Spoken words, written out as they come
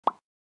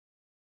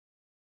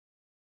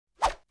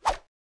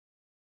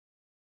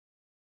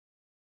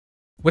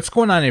What's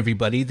going on,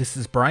 everybody? This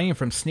is Brian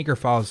from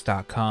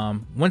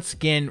SneakerFiles.com, once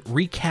again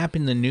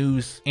recapping the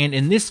news, and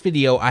in this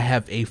video I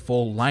have a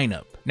full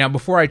lineup. Now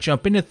before I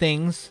jump into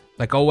things,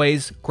 like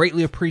always,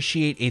 greatly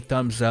appreciate a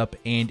thumbs up,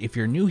 and if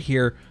you're new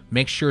here,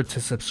 make sure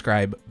to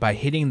subscribe by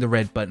hitting the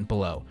red button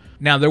below.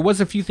 Now there was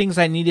a few things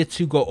I needed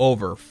to go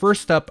over.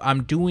 First up,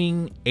 I'm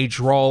doing a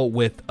draw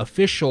with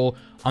Official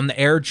on the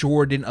Air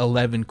Jordan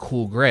 11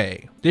 Cool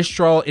Gray. This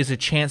draw is a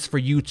chance for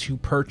you to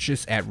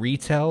purchase at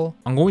retail.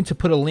 I'm going to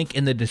put a link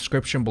in the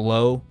description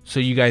below so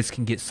you guys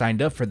can get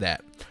signed up for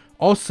that.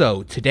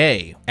 Also,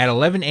 today at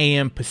 11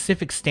 a.m.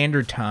 Pacific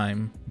Standard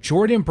Time,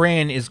 Jordan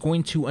Brand is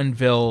going to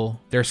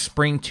unveil their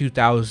Spring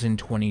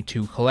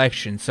 2022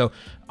 collection. So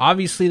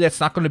obviously that's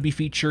not going to be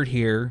featured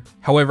here.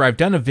 However, I've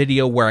done a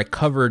video where I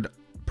covered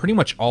pretty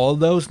much all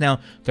of those. Now,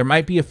 there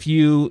might be a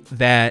few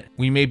that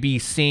we may be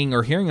seeing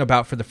or hearing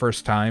about for the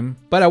first time,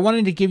 but I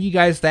wanted to give you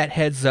guys that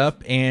heads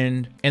up,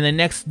 and in the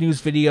next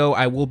news video,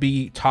 I will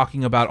be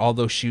talking about all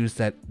those shoes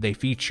that they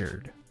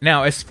featured.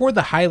 Now, as for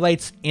the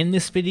highlights in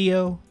this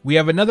video, we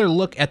have another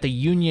look at the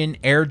Union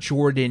Air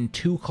Jordan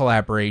 2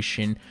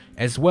 collaboration.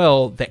 As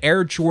well, the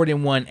Air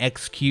Jordan 1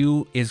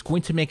 XQ is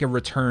going to make a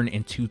return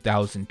in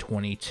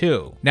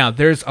 2022. Now,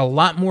 there's a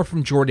lot more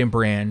from Jordan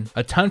Brand,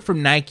 a ton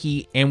from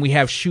Nike, and we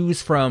have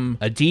shoes from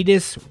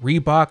Adidas,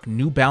 Reebok,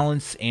 New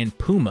Balance, and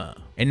Puma.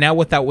 And now,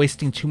 without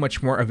wasting too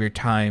much more of your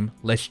time,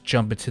 let's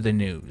jump into the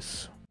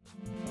news.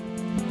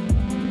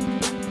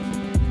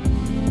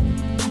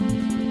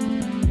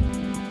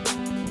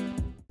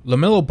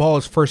 LaMelo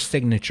Ball's first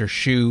signature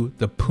shoe,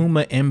 the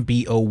Puma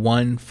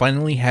MB.01,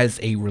 finally has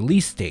a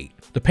release date.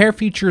 The pair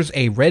features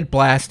a red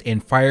blast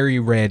and fiery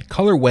red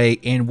colorway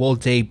and will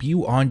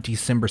debut on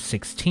December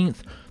 16th.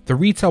 The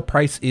retail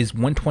price is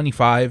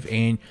 $125,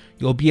 and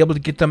you'll be able to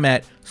get them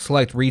at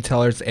select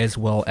retailers as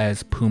well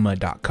as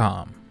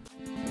Puma.com.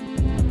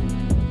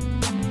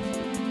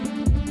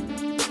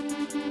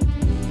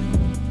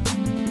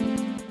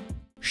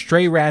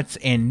 Stray Rats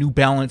and New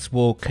Balance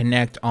will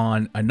connect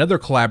on another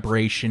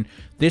collaboration.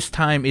 This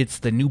time it's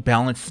the New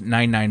Balance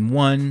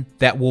 991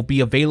 that will be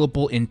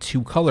available in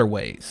two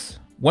colorways.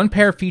 One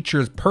pair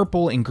features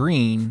purple and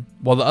green,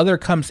 while the other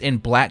comes in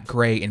black,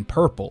 gray, and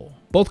purple.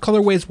 Both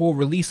colorways will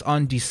release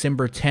on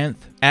December 10th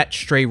at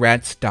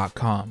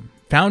StrayRats.com.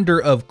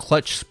 Founder of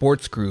Clutch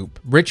Sports Group,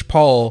 Rich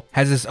Paul,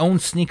 has his own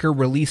sneaker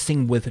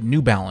releasing with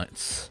New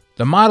Balance.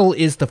 The model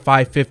is the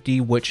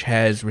 550, which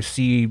has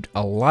received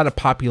a lot of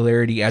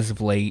popularity as of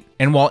late,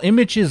 and while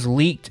images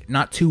leaked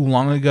not too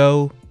long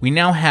ago, we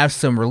now have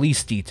some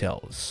release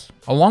details.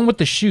 Along with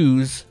the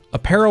shoes,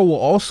 apparel will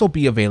also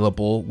be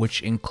available,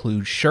 which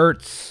includes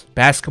shirts,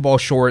 basketball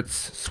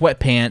shorts,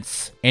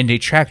 sweatpants, and a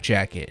track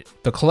jacket.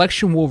 The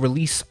collection will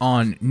release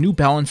on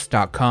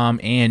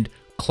NewBalance.com and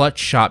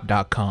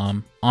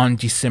ClutchShop.com on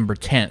December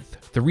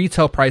 10th. The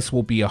retail price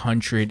will be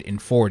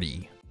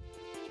 $140.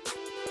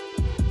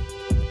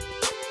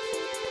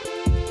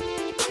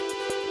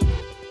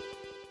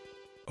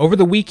 Over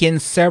the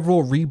weekend,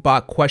 several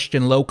Reebok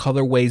Question Low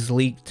colorways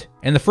leaked,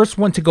 and the first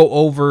one to go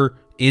over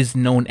is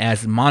known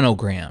as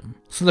Monogram.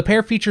 So the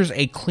pair features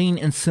a clean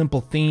and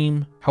simple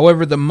theme.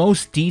 However, the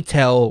most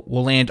detail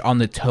will land on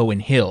the toe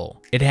and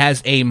heel. It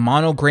has a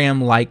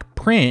monogram-like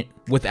print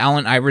with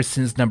Allen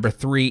Iverson's number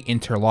 3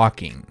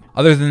 interlocking.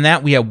 Other than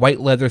that, we have white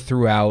leather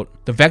throughout,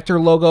 the Vector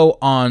logo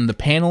on the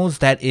panels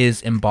that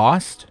is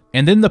embossed,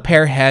 and then the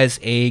pair has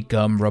a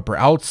gum rubber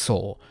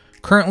outsole.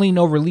 Currently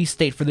no release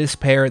date for this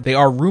pair. They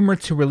are rumored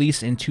to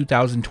release in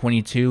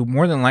 2022.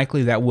 More than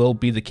likely that will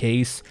be the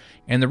case,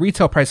 and the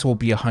retail price will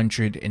be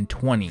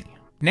 $120.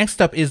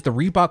 Next up is the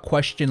Reebok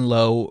Question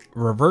Low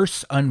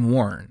Reverse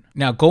Unworn.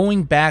 Now,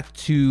 going back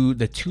to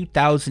the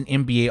 2000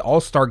 NBA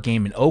All-Star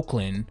Game in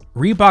Oakland,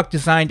 Reebok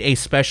designed a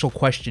special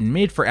question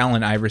mid for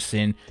Allen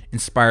Iverson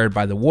inspired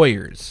by the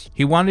Warriors.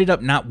 He wound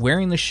up not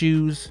wearing the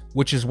shoes,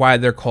 which is why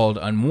they're called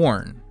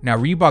Unworn. Now,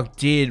 Reebok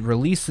did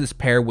release this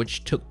pair,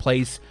 which took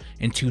place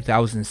in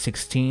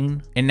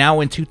 2016, and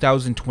now in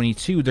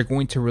 2022 they're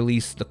going to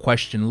release the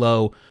Question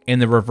Low in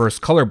the reverse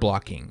color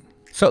blocking.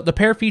 So the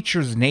pair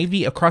features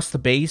navy across the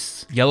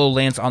base, yellow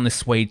lands on the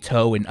suede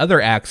toe and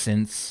other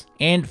accents,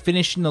 and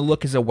finishing the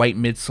look is a white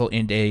midsole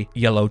and a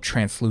yellow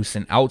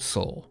translucent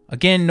outsole.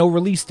 Again, no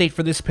release date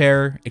for this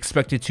pair,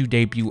 expected to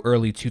debut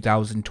early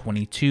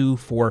 2022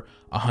 for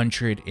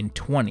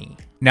 $120.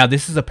 Now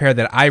this is a pair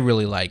that I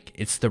really like.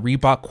 It's the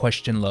Reebok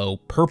Question Low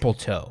Purple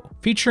Toe.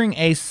 Featuring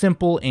a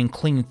simple and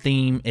clean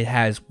theme, it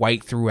has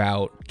white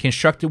throughout,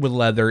 constructed with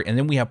leather, and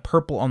then we have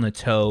purple on the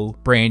toe,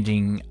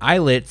 branding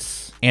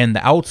eyelets, and the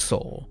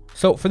outsole.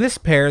 So for this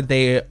pair,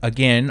 they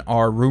again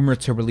are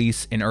rumored to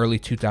release in early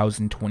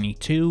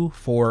 2022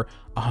 for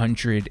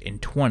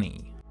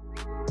 $120.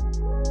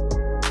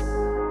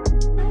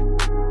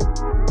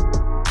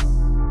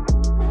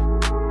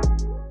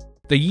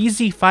 The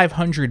Yeezy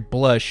 500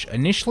 Blush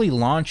initially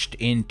launched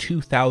in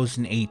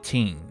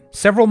 2018.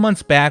 Several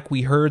months back,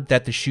 we heard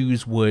that the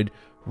shoes would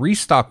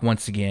restock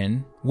once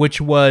again, which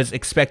was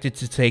expected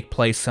to take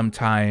place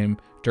sometime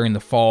during the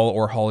fall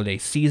or holiday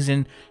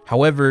season.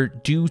 However,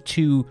 due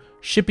to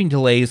shipping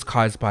delays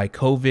caused by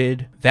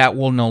COVID, that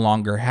will no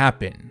longer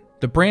happen.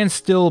 The brand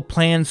still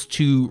plans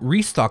to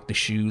restock the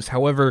shoes.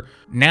 However,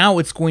 now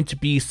it's going to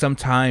be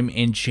sometime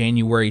in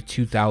January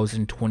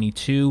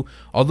 2022.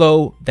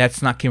 Although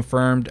that's not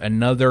confirmed,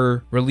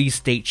 another release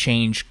date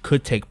change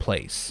could take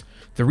place.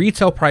 The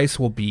retail price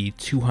will be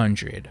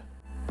 $200.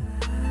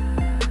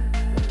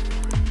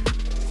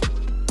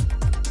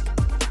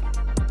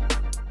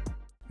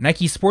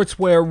 Nike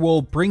Sportswear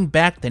will bring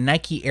back the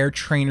Nike Air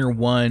Trainer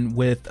 1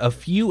 with a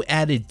few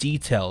added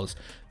details.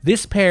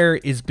 This pair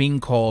is being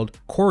called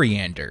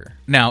Coriander.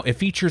 Now, it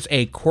features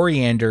a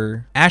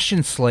coriander,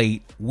 ashen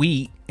slate,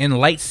 wheat, and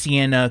light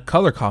sienna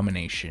color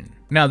combination.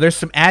 Now, there's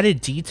some added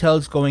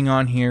details going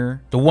on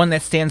here. The one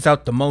that stands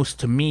out the most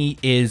to me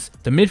is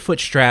the midfoot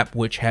strap,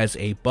 which has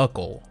a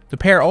buckle. The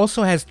pair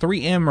also has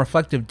 3M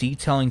reflective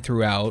detailing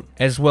throughout,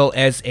 as well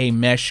as a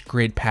mesh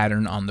grid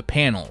pattern on the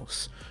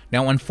panels.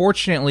 Now,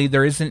 unfortunately,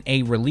 there isn't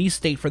a release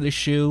date for this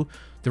shoe.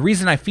 The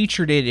reason I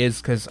featured it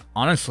is because,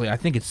 honestly, I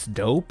think it's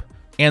dope.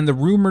 And the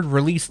rumored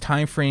release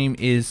timeframe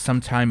is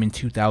sometime in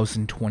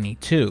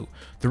 2022.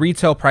 The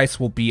retail price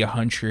will be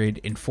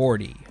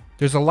 $140.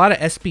 There's a lot of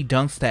SB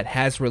Dunks that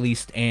has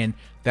released and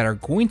that are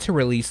going to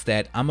release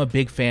that I'm a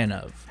big fan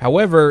of.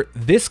 However,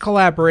 this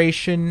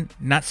collaboration,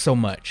 not so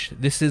much.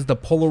 This is the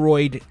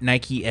Polaroid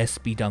Nike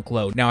SB Dunk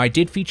Low. Now, I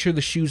did feature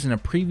the shoes in a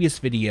previous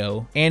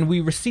video, and we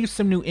received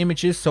some new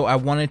images, so I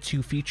wanted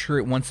to feature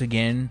it once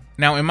again.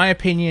 Now, in my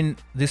opinion,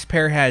 this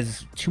pair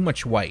has too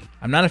much white.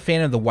 I'm not a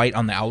fan of the white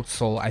on the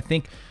outsole. I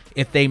think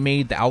if they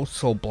made the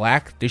outsole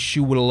black, this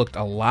shoe would have looked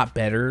a lot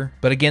better.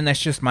 But again,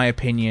 that's just my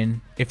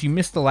opinion. If you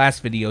missed the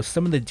last video,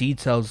 some of the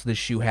details this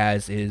shoe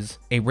has is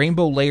a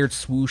rainbow layered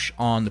swoosh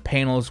on the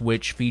panels,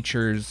 which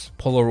features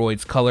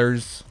Polaroid's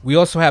colors. We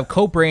also have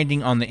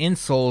co-branding on the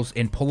insoles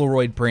and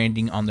Polaroid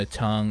branding on the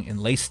tongue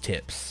and lace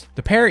tips.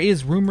 The pair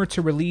is rumored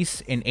to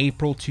release in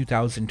April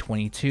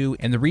 2022,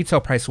 and the retail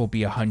price will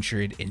be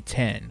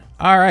 $110.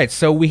 Alright,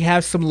 so we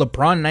have some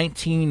LeBron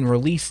 19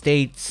 release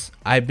dates.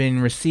 I've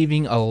been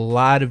receiving a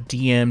lot of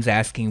DMs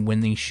asking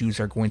when these shoes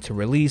are going to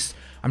release.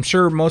 I'm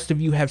sure most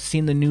of you have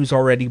seen the news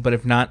already, but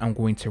if not, I'm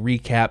going to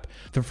recap.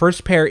 The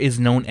first pair is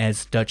known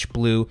as Dutch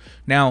Blue.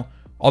 Now,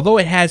 although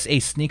it has a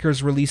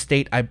sneakers release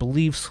date, I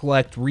believe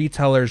select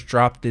retailers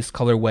dropped this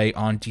colorway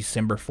on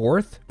December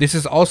 4th. This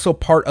is also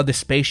part of the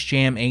Space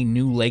Jam, a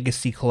new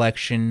legacy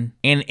collection.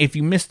 And if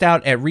you missed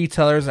out at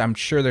retailers, I'm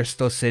sure they're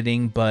still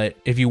sitting, but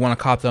if you want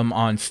to cop them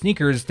on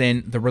sneakers,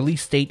 then the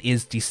release date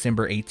is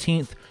December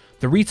 18th.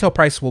 The retail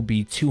price will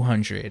be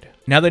 $200.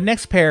 Now, the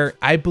next pair,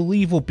 I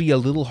believe, will be a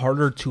little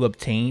harder to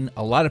obtain.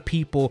 A lot of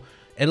people,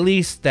 at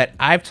least that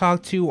I've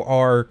talked to,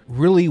 are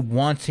really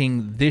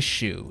wanting this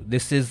shoe.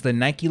 This is the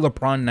Nike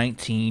LeBron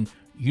 19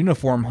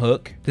 uniform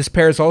hook. This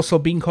pair is also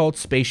being called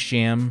Space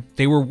Jam.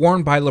 They were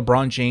worn by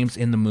LeBron James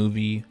in the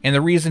movie, and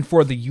the reason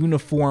for the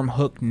uniform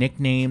hook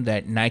nickname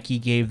that Nike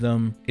gave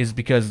them is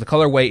because the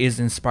colorway is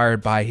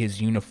inspired by his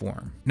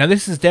uniform. Now,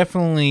 this is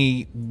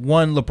definitely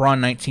one LeBron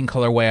 19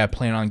 colorway I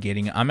plan on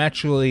getting. I'm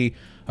actually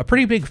a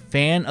pretty big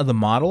fan of the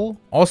model.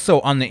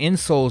 Also, on the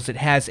insoles, it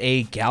has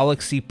a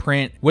galaxy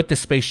print with the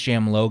Space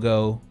Jam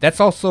logo.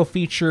 That's also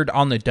featured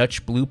on the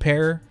Dutch Blue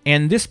pair.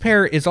 And this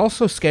pair is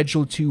also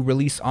scheduled to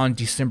release on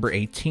December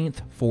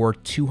 18th for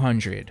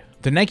 $200.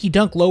 The Nike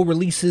Dunk Low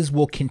releases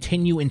will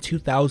continue in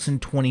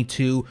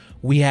 2022.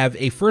 We have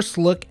a first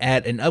look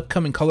at an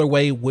upcoming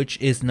colorway, which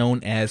is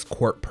known as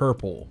Court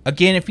Purple.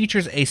 Again, it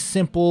features a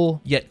simple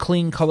yet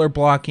clean color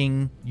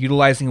blocking,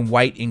 utilizing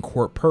white and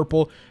Court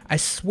Purple. I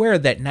swear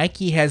that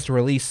Nike has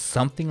released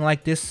something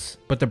like this,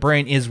 but the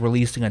brand is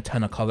releasing a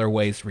ton of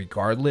colorways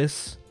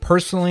regardless.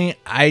 Personally,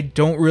 I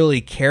don't really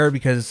care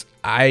because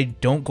I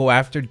don't go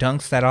after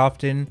dunks that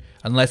often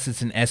unless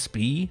it's an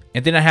SB,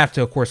 and then I have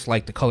to, of course,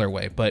 like the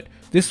colorway. But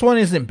this one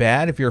isn't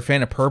bad if you're a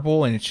fan of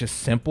purple and it's just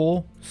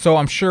simple. So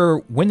I'm sure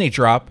when they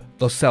drop,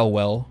 they'll sell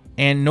well.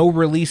 And no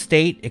release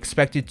date,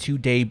 expected to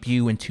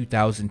debut in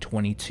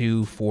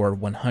 2022 for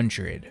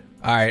 $100.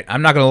 Alright,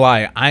 I'm not gonna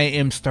lie, I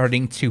am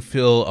starting to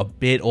feel a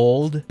bit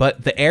old,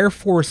 but the Air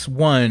Force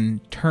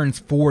One turns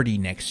 40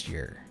 next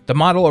year. The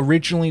model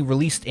originally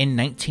released in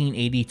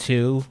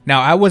 1982.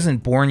 Now, I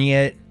wasn't born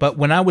yet, but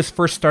when I was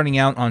first starting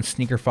out on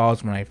Sneaker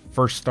Files, when I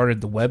first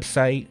started the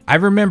website, I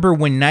remember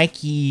when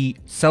Nike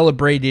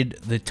celebrated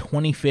the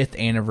 25th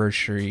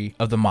anniversary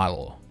of the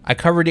model. I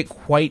covered it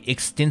quite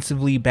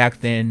extensively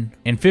back then,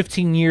 and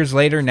 15 years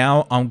later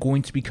now, I'm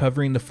going to be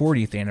covering the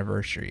 40th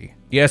anniversary.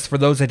 Yes, for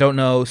those that don't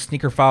know,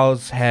 Sneaker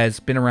Files has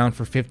been around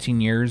for 15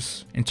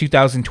 years. In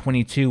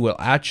 2022 will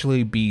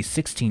actually be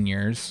 16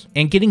 years.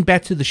 And getting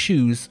back to the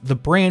shoes, the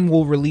brand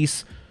will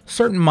release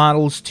certain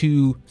models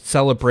to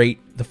celebrate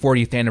the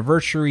 40th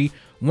anniversary.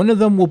 One of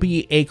them will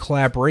be a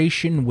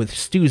collaboration with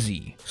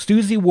Stussy.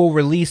 Stussy will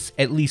release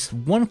at least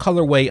one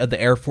colorway of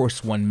the Air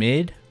Force One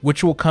Mid,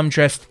 which will come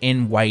dressed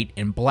in white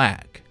and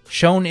black.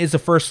 Shown is a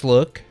first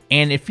look,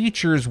 and it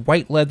features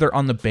white leather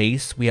on the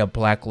base. We have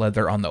black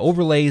leather on the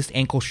overlays,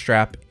 ankle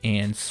strap,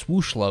 and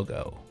swoosh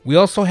logo. We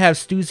also have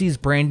Stussy's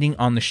branding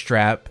on the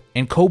strap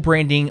and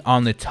co-branding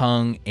on the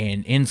tongue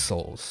and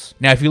insoles.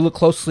 Now, if you look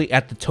closely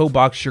at the toe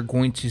box, you're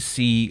going to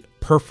see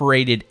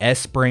perforated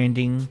S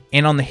branding,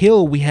 and on the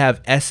heel we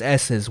have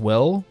SS as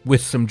well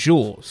with some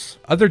jewels.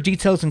 Other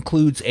details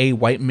includes a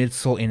white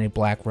midsole and a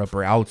black rubber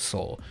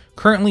outsole.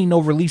 Currently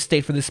no release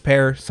date for this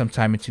pair,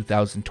 sometime in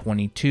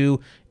 2022,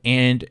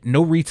 and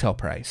no retail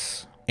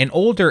price. An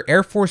older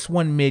Air Force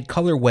 1 mid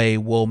colorway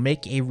will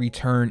make a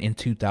return in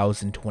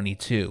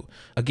 2022.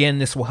 Again,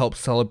 this will help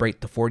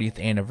celebrate the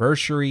 40th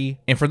anniversary.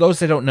 And for those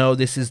that don't know,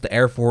 this is the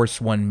Air Force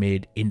 1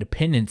 mid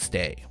Independence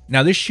Day.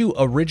 Now, this shoe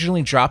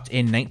originally dropped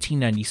in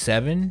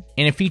 1997,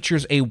 and it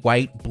features a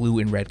white, blue,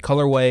 and red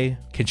colorway,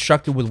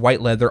 constructed with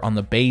white leather on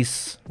the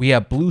base. We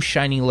have blue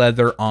shiny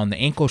leather on the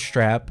ankle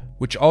strap,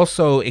 which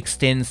also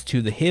extends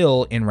to the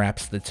heel and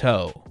wraps the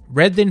toe.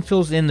 Red then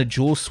fills in the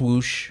jewel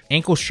swoosh,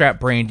 ankle strap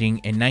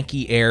branding, and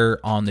Nike Air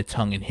on the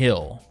tongue and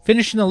heel.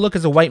 Finishing the look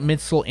is a white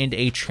midsole and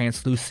a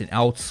translucent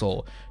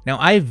outsole. Now,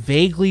 I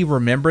vaguely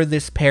remember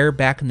this pair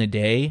back in the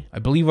day. I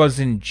believe I was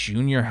in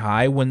junior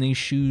high when these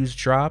shoes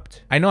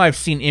dropped. I know I've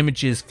seen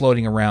images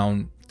floating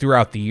around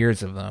throughout the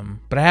years of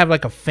them, but I have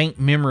like a faint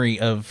memory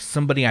of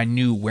somebody I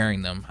knew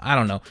wearing them. I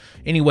don't know.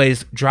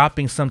 Anyways,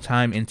 dropping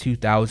sometime in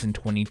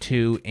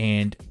 2022,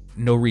 and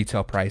no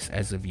retail price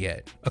as of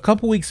yet. A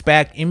couple weeks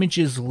back,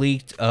 images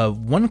leaked of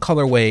one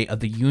colorway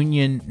of the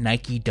Union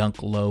Nike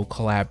Dunk Low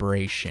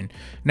collaboration.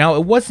 Now,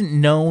 it wasn't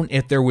known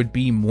if there would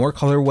be more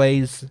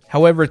colorways.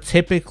 However,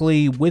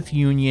 typically with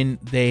Union,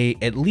 they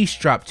at least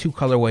drop 2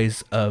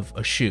 colorways of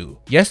a shoe.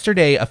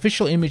 Yesterday,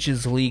 official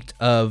images leaked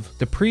of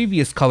the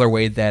previous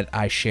colorway that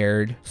I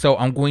shared, so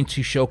I'm going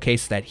to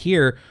showcase that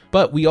here.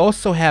 But we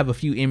also have a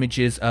few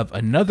images of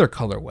another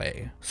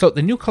colorway. So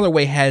the new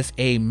colorway has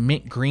a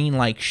mint green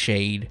like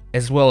shade,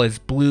 as well as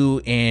blue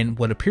and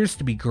what appears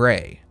to be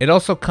gray. It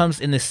also comes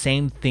in the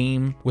same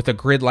theme with a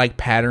grid-like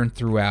pattern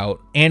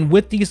throughout. And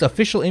with these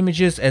official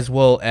images, as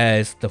well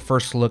as the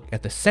first look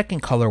at the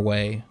second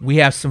colorway, we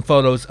have some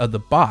photos of the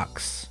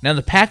box. Now,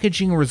 the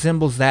packaging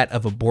resembles that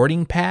of a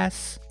boarding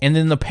pass, and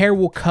then the pair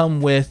will come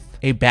with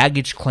a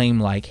baggage claim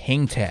like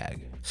hang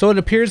tag. So it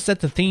appears that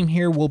the theme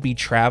here will be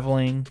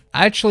traveling.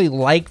 I actually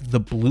like the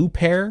blue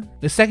pair.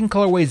 The second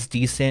colorway is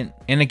decent.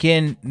 And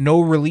again, no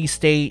release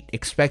date,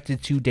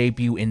 expected to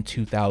debut in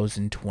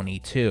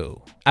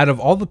 2022. Out of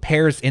all the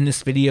pairs in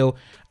this video,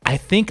 I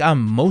think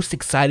I'm most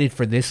excited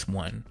for this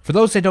one. For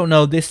those that don't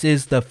know, this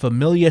is the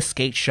Familia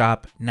Skate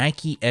Shop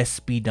Nike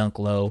SB Dunk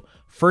Low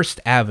First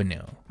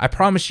Avenue. I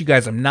promise you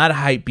guys, I'm not a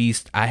hype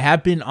beast. I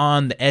have been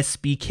on the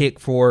SB kick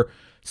for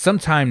some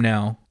time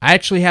now. I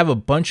actually have a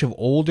bunch of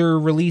older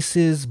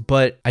releases,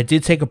 but I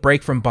did take a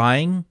break from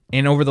buying,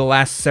 and over the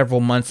last several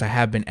months I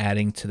have been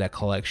adding to that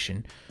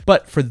collection.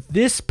 But for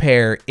this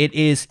pair, it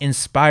is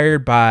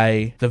inspired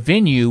by the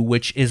venue,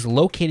 which is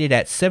located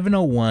at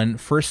 701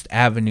 First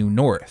Avenue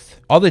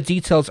North. All the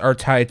details are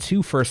tied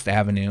to First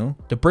Avenue.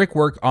 The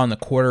brickwork on the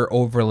quarter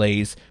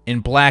overlays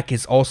in black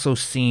is also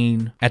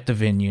seen at the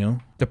venue.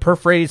 The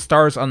perforated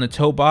stars on the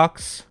toe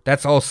box,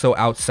 that's also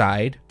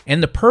outside.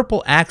 And the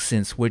purple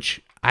accents,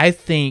 which I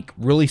think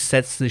really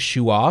sets this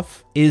shoe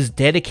off, is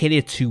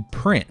dedicated to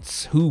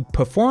Prince, who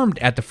performed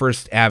at the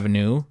First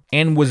Avenue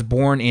and was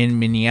born in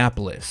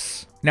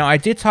Minneapolis. Now, I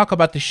did talk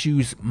about the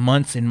shoes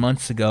months and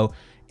months ago,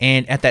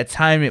 and at that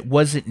time it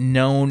wasn't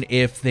known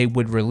if they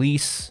would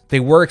release. They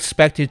were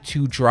expected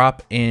to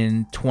drop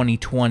in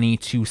 2020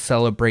 to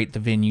celebrate the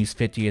venue's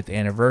 50th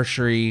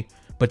anniversary,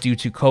 but due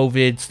to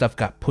COVID, stuff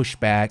got pushed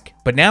back.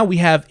 But now we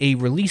have a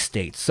release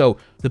date. So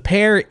the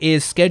pair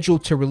is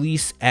scheduled to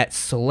release at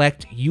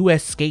select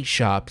US skate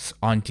shops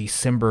on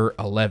December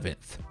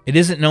 11th. It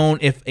isn't known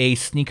if a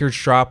sneakers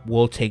drop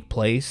will take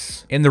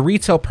place, and the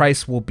retail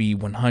price will be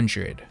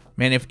 $100.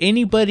 Man, if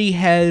anybody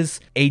has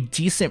a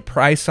decent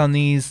price on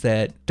these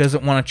that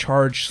doesn't want to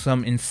charge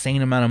some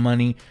insane amount of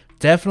money,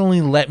 definitely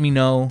let me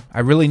know.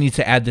 I really need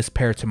to add this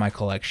pair to my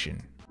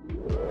collection.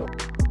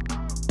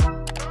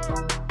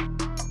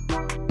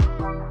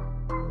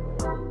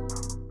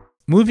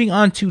 Moving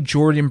on to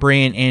Jordan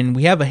brand, and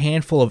we have a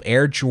handful of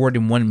Air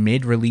Jordan 1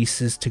 mid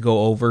releases to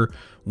go over.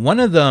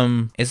 One of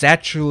them is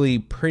actually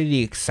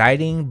pretty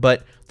exciting,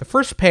 but the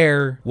first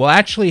pair will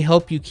actually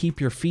help you keep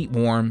your feet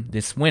warm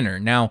this winter.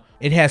 Now,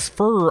 it has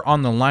fur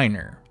on the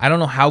liner. I don't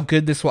know how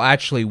good this will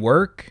actually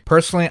work.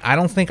 Personally, I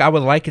don't think I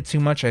would like it too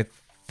much. I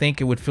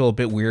think it would feel a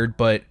bit weird,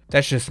 but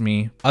that's just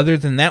me. Other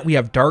than that, we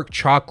have dark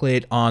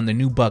chocolate on the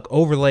nubuck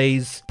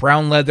overlays,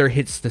 brown leather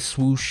hits the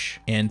swoosh,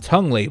 and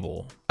tongue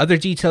label. Other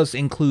details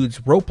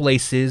includes rope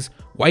laces,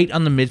 white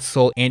on the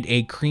midsole, and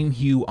a cream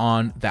hue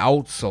on the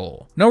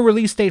outsole. No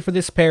release date for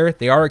this pair.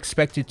 They are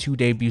expected to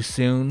debut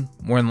soon,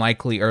 more than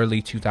likely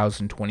early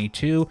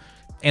 2022,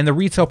 and the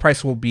retail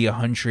price will be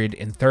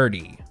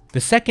 $130.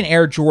 The second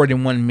Air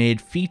Jordan 1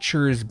 mid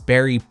features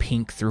berry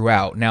pink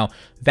throughout. Now,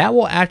 that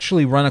will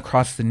actually run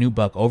across the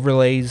nubuck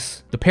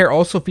overlays. The pair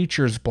also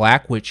features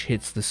black, which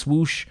hits the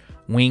swoosh,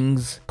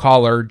 wings,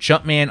 collar,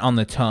 Jumpman on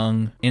the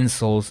tongue,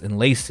 insoles, and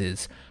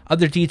laces.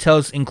 Other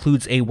details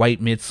includes a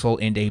white midsole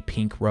and a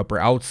pink rubber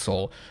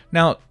outsole.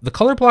 Now, the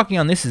color blocking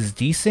on this is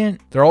decent.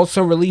 They're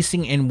also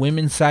releasing in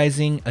women's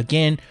sizing.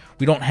 Again,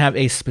 we don't have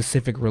a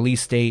specific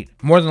release date.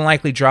 More than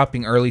likely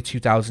dropping early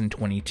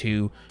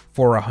 2022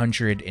 for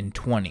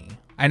 $120.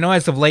 I know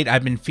as of late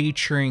I've been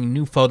featuring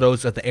new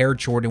photos of the Air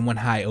Jordan 1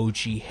 High OG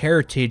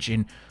Heritage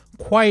in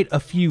quite a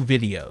few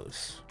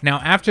videos. Now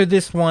after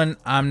this one,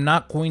 I'm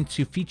not going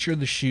to feature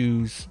the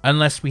shoes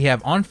unless we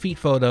have on-feet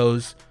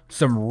photos,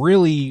 some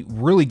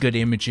really good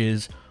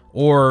images,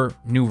 or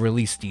new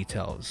release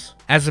details.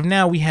 As of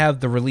now, we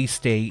have the release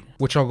date,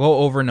 which I'll go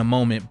over in a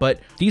moment, but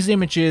these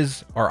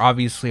images are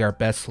obviously our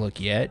best look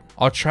yet.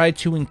 I'll try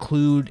to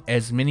include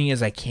as many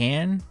as I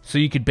can, so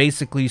you could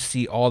basically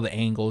see all the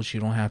angles. You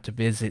don't have to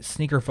visit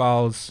Sneaker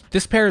Files.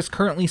 This pair is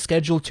currently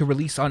scheduled to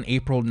release on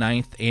April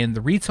 9th, and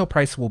the retail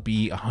price will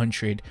be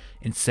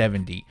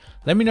 $170.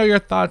 Let me know your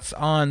thoughts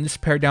on this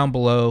pair down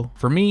below.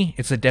 For me,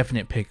 it's a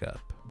definite pickup.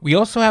 We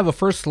also have a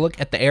first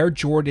look at the Air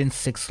Jordan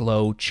 6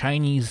 Low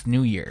Chinese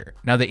New Year.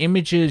 Now the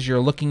images you're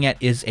looking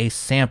at is a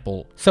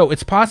sample, so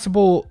it's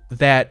possible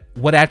that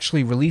what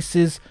actually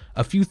releases,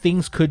 a few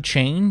things could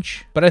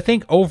change, but I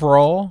think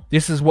overall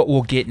this is what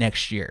we'll get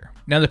next year.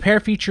 Now the pair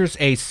features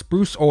a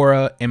spruce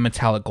aura and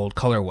metallic gold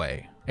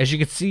colorway. As you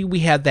can see, we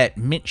have that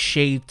mint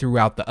shade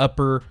throughout the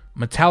upper.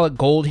 Metallic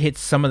gold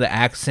hits some of the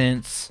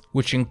accents,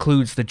 which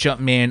includes the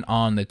Jumpman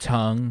on the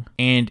tongue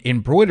and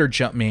embroidered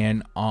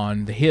Jumpman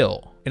on the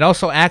heel. It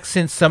also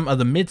accents some of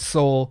the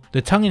midsole.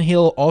 The tongue and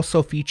heel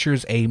also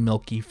features a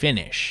milky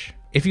finish.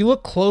 If you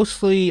look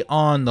closely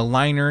on the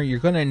liner, you're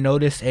going to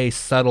notice a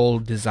subtle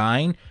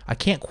design. I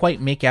can't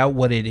quite make out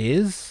what it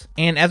is.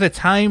 And at the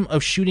time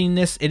of shooting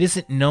this, it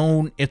isn't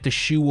known if the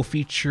shoe will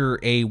feature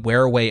a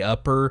wear-away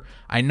upper.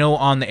 I know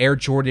on the Air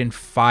Jordan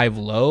 5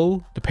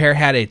 Low, the pair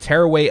had a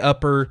tear-away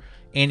upper.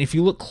 And if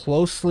you look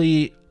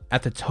closely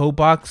at the toe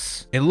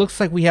box, it looks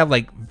like we have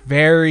like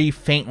very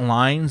faint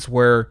lines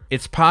where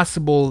it's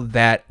possible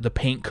that the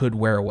paint could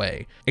wear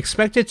away.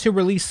 Expected to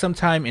release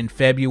sometime in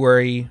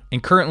February,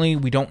 and currently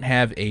we don't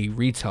have a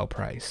retail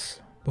price.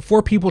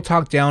 Before people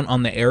talk down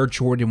on the Air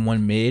Jordan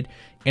 1 Mid,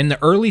 in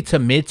the early to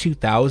mid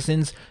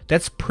 2000s,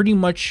 that's pretty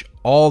much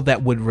all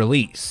that would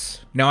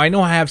release. Now I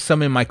know I have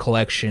some in my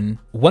collection.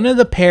 One of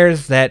the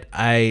pairs that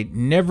I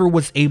never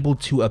was able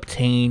to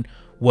obtain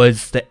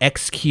was the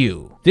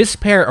XQ. This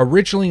pair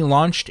originally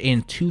launched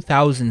in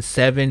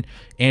 2007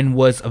 and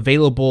was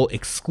available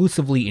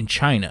exclusively in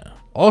China.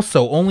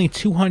 Also, only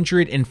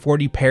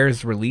 240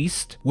 pairs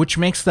released, which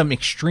makes them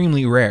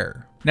extremely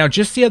rare. Now,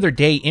 just the other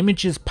day,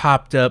 images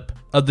popped up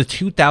of the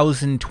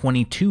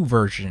 2022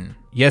 version.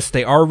 Yes,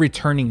 they are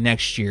returning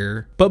next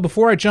year. But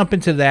before I jump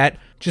into that,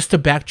 just to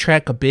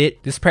backtrack a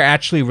bit, this pair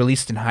actually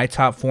released in high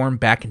top form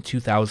back in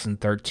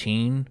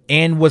 2013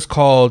 and was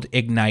called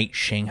Ignite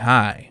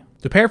Shanghai.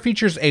 The pair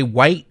features a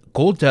white,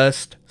 gold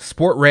dust,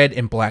 sport red,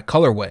 and black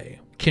colorway.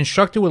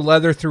 Constructed with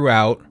leather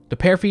throughout, the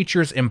pair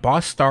features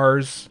embossed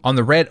stars on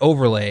the red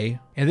overlay,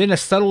 and then a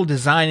subtle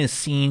design is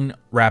seen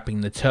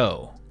wrapping the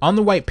toe. On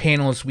the white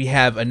panels, we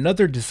have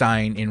another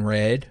design in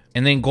red,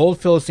 and then gold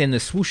fills in the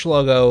swoosh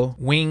logo,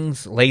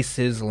 wings,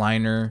 laces,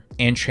 liner,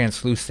 and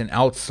translucent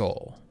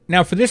outsole.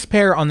 Now for this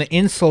pair, on the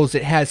insoles,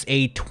 it has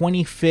a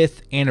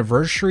 25th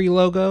anniversary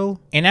logo,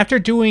 and after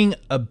doing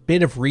a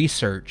bit of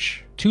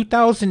research,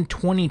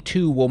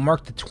 2022 will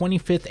mark the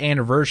 25th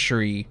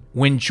anniversary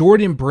when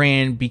Jordan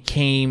Brand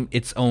became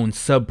its own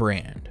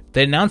sub-brand.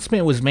 The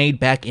announcement was made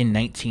back in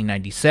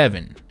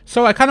 1997.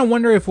 So I kind of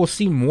wonder if we'll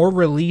see more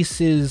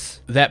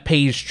releases that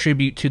pays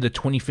tribute to the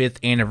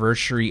 25th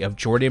anniversary of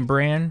Jordan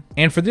Brand.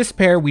 And for this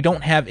pair, we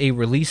don't have a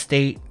release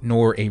date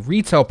nor a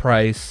retail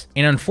price.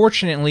 And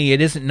unfortunately,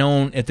 it isn't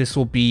known if this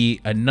will be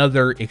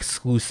another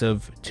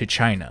exclusive to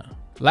China.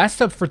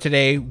 Last up for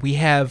today, we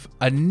have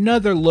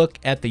another look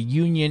at the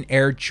Union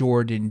Air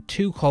Jordan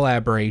 2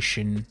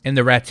 collaboration in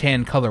the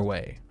Rattan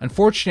colorway.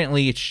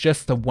 Unfortunately, it's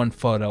just the one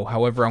photo.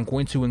 However, I'm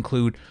going to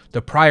include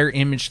the prior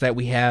image that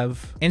we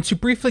have. And to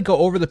briefly go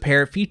over the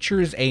pair, it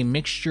features a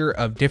mixture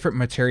of different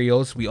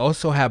materials. We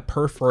also have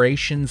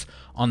perforations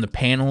on the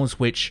panels,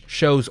 which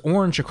shows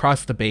orange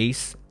across the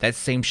base. That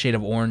same shade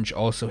of orange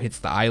also hits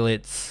the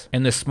eyelets,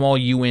 and the small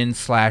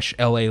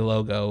UN/LA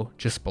logo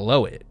just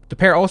below it. The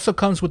pair also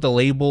comes with a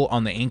label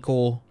on the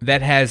ankle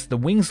that has the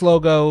Wings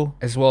logo,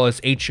 as well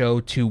as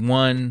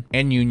HO21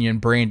 and Union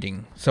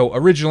branding. So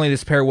originally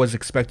this pair was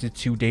expected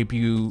to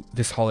debut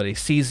this holiday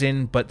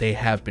season, but they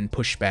have been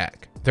pushed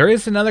back. There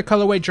is another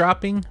colorway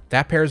dropping.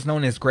 That pair is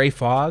known as Gray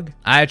Fog.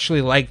 I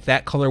actually like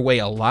that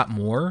colorway a lot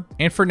more.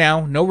 And for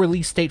now, no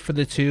release date for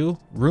the two.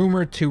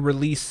 Rumored to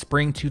release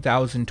spring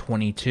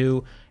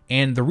 2022,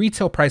 and the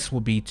retail price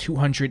will be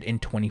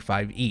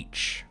 $225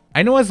 each.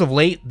 I know as of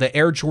late, the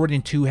Air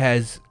Jordan 2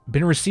 has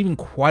been receiving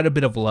quite a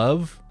bit of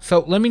love. So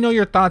let me know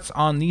your thoughts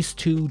on these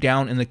two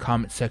down in the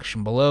comment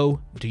section below.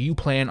 Do you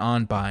plan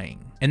on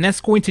buying? And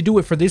that's going to do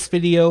it for this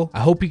video.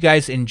 I hope you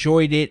guys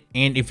enjoyed it.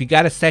 And if you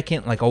got a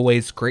second, like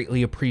always,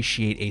 greatly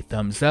appreciate a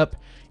thumbs up.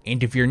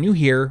 And if you're new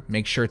here,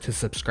 make sure to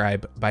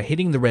subscribe by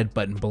hitting the red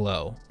button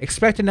below.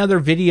 Expect another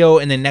video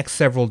in the next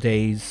several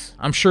days.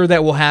 I'm sure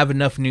that we'll have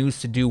enough news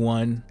to do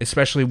one,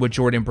 especially with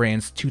Jordan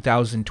Brand's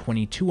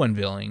 2022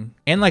 unveiling.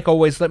 And like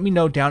always, let me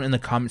know down in the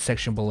comment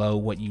section below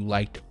what you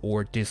liked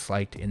or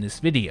disliked in this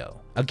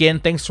video. Again,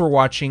 thanks for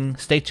watching.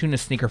 Stay tuned to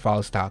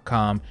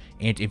SneakerFiles.com,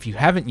 and if you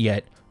haven't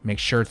yet, make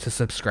sure to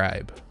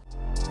subscribe.